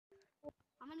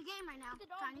game right now.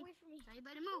 Tiny, so you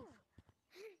better move.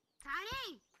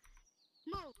 Tiny,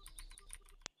 move.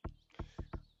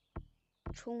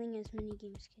 Trolling as mini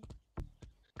games, kid.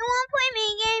 You want to play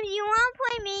mini games? You want to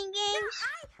play mini games? No,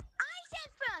 I said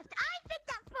first. I said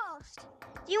that first.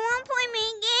 Do you want to play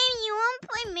mini games? You want to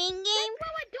play mini games? That's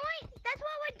what we're doing. That's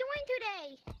what we're doing today.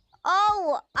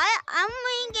 Oh, I'm a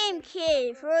mini game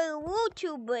kid for a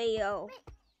YouTube video.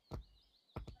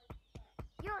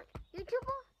 You're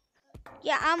YouTuber?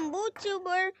 Yeah, I'm a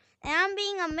YouTuber, and I'm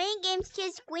being a mini games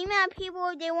kid screaming at people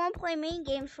if they want to play mini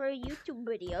games for a YouTube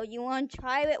video. You want to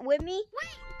try it with me?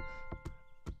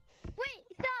 Wait,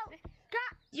 so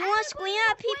You want to scream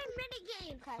at people? Mini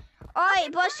games.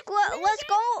 Alright, but let's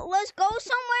go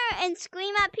somewhere and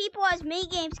scream at people as mini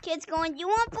games kids going, you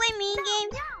want to play mini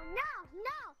games?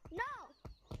 No.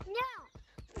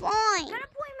 Fine. Gotta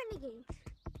play mini games.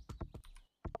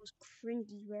 That was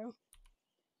cringy, bro.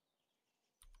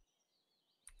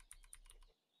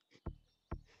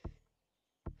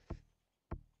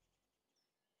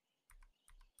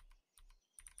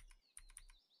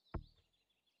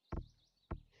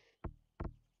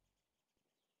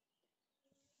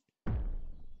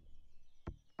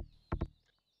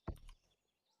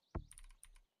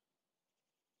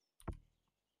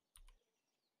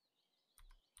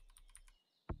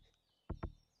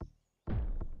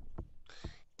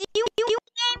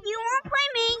 You want to play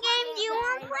mini games? Do you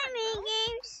want to play mini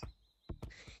games?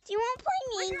 Do you want to play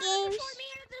mini games?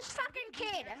 This fucking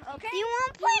kid, okay? Do you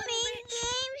want to play mini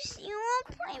games? You want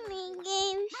to play mini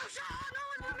games?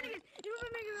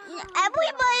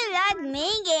 Everybody likes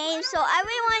mini games, so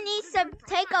everyone needs to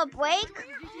take a break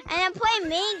and then play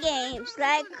mini games.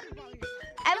 Like,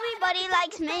 everybody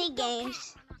likes mini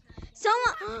games.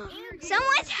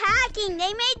 Someone's hacking.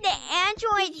 They made the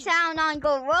Android sound on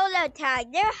Gorilla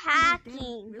Tag. They're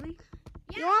hacking. Really?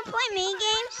 You want to play mini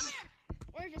games?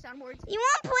 You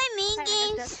want to play mini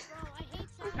games?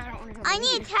 I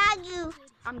need to tag you.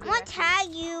 I want to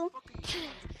tag you.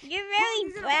 You're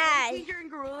very bad. You're in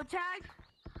Gorilla Tag?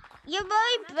 You're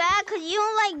very bad because you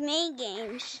don't like mini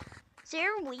games. So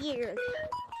you're weird.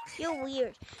 You're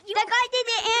weird. That guy did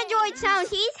the Android sound.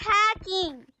 He's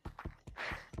hacking.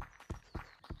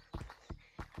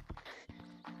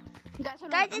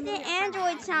 Guy did the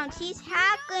Android sound. He's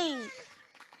hacking.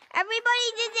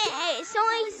 Everybody did the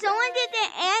someone did the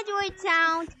Android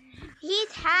sound.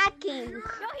 He's hacking. Anyone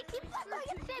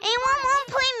want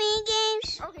to play mini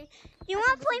games? Okay. Do you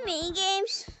want to play mini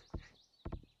games?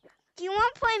 Do you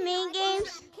want to play mini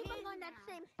games?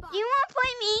 Do you want to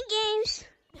play mini games?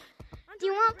 Do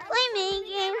you want to play mini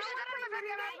games?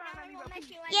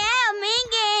 Yeah, mini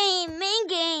games.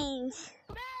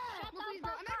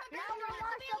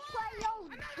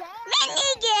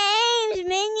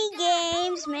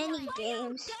 Mini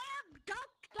games.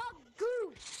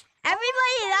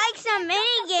 Everybody likes some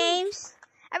mini games.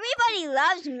 Everybody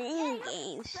loves mini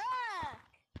games.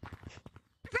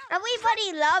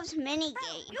 Everybody loves mini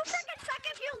games. You freaking suck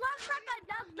if you love fucking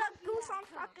Duck Goose on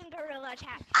fucking Gorilla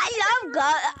Tag. I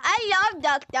love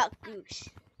Duck Goose.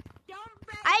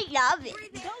 I love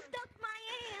it. Don't duck my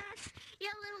ass, you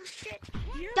little shit.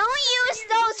 Don't use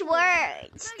those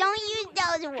words. Don't use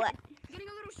those words.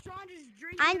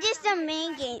 I'm just a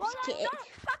mini games kid.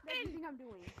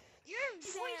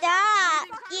 Stop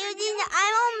using the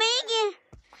I'm a mini game.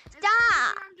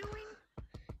 Stop.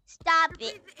 Stop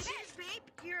it.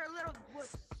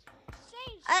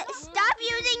 Stop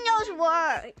using those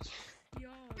words.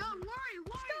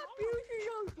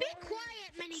 Be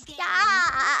quiet, mini game.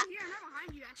 Stop.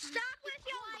 Stop with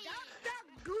your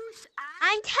goose.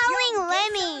 I'm telling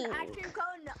Lemmy.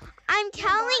 I'm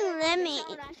telling Lemmy.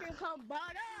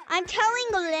 I'm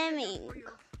telling Lemmy.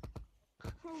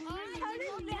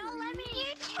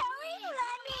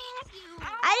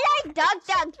 I like Duck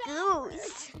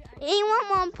Goose. Anyone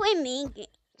want to play mini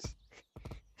games?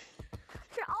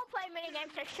 Sure, I'll play mini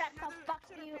games to shut the fuck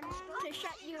you. To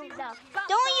shut you the fuck.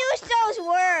 Don't use those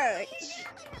words.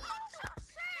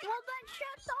 Well then,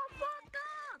 shut the fuck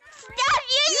up. Stop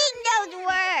using those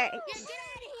words. Get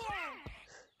out of here.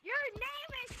 Your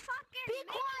name is fucking. Be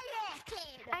quiet,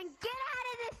 kid. And get out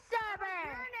of this server.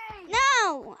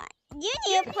 No, you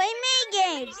need to play mini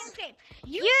games.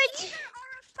 You either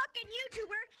are a fucking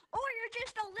YouTuber or you're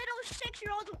just a little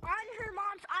 6-year-old on her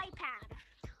mom's iPad.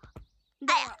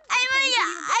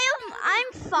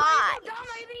 I'm 5.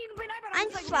 I'm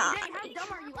 5. How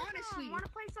dumb are you, honestly? I want to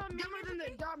play something dumber than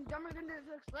the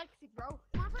dyslexic, bro.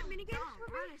 Want to play mini games?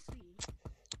 Honestly.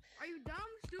 Are you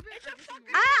dumb, stupid?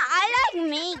 I like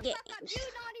mini games.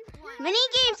 Mini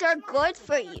games are good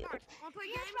for you. You're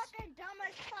fucking dumb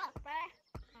as fuck, bruh.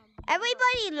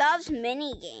 Everybody loves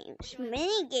mini games.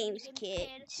 Mini games,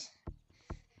 kids.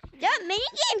 Yeah, mini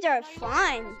games are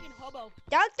fun.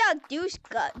 Duck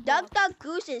Duck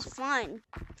Goose is fun.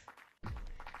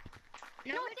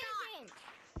 No, it isn't.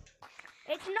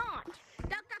 It's not.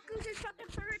 Duck Goose is fucking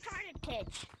for retarded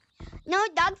kids. No,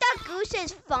 Duck Goose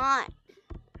is fun.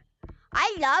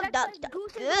 I love Duck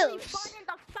Goose. Is really fun in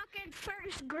the fucking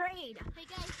first grade. Hey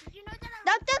guys, did you know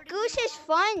that Duck Goose is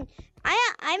fun.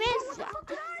 I'm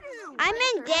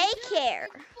in daycare.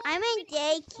 I'm in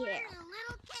daycare.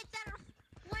 Little kids that are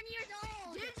 1 year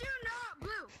old. Did you not,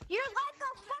 Blue? You're like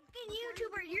a fucking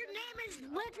YouTuber. Your name is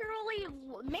literally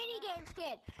Minigames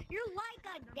Kid. You're like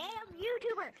a damn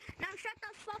YouTuber. Now shut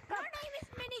the fuck up. Your name is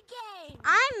Minigames.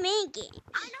 I'm Minigames.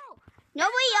 I know.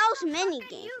 Nobody else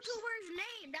Minigames. YouTuber's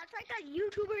name. That's like a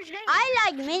YouTuber's name. I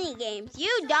like Minigames.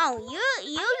 You don't.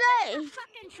 You like.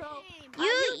 Fucking troll.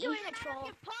 You doing a troll.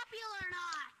 Popular or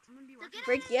not?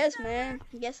 Freak, yes, man.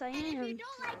 Yes, I am. If you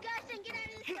don't like us, then get out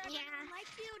of this server. Yeah. No one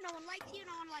likes you. No one likes you.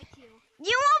 No one likes you.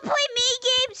 You want to play mini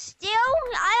games still?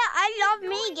 I love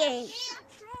mini games.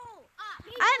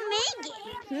 I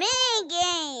mini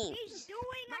games. He's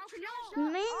doing a troll.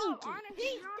 Mini games.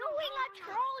 He's doing a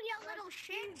troll, you little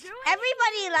shit.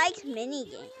 Everybody likes mini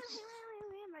games.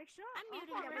 I'm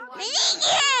muting everyone. Mini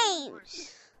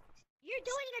games. You're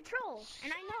doing a troll,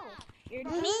 and I know. You're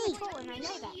doing a troll, and I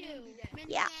know that.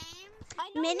 Yeah.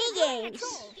 Mini games.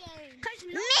 Because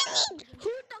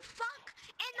who the fuck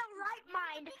in the right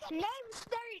mind names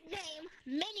their name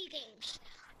mini games?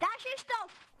 That's just the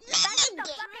fucking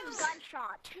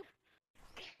gunshot.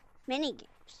 Mini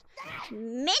games.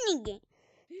 Mini games.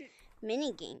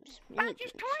 Mini games. Mini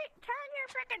Just games. turn your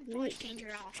freaking voice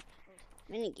changer off.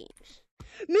 Mini games.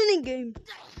 Mini games.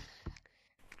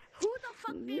 Who the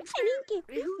fuck Mini names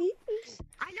games.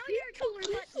 I know you're a troller,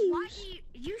 but why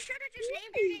you should have just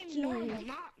named your name normal,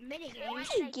 not mini games.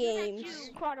 Mini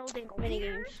games. Mini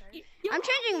games. I'm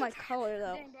changing my color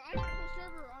though.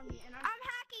 I'm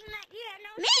hacking that. Yeah, no.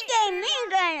 Mini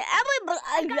game.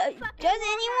 Everybody. Does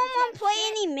anyone want to play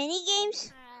any mini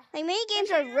games? Like mini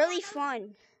games are really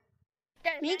fun.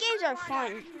 Mini games are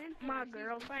fun. My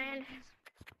girlfriend.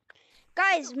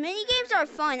 Guys, mini games are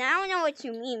fun. I don't know what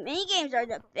you mean. Mini games are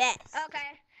the best.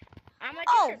 Okay. I'm gonna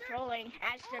do some trolling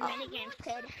as the mini games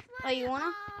kid. Oh, you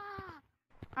wanna?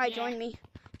 Alright, Yeah. join me.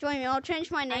 Join me. I'll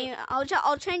change my name.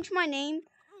 I'll change my name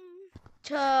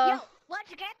to. Yo,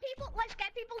 let's get people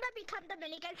to become the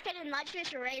mini games kid and let's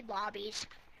just raid lobbies.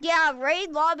 Yeah,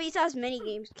 raid lobbies has mini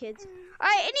games, kids.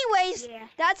 Alright, anyways,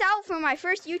 that's out for my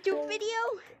first YouTube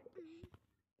video.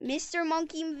 Mr.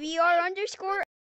 Monkey VR _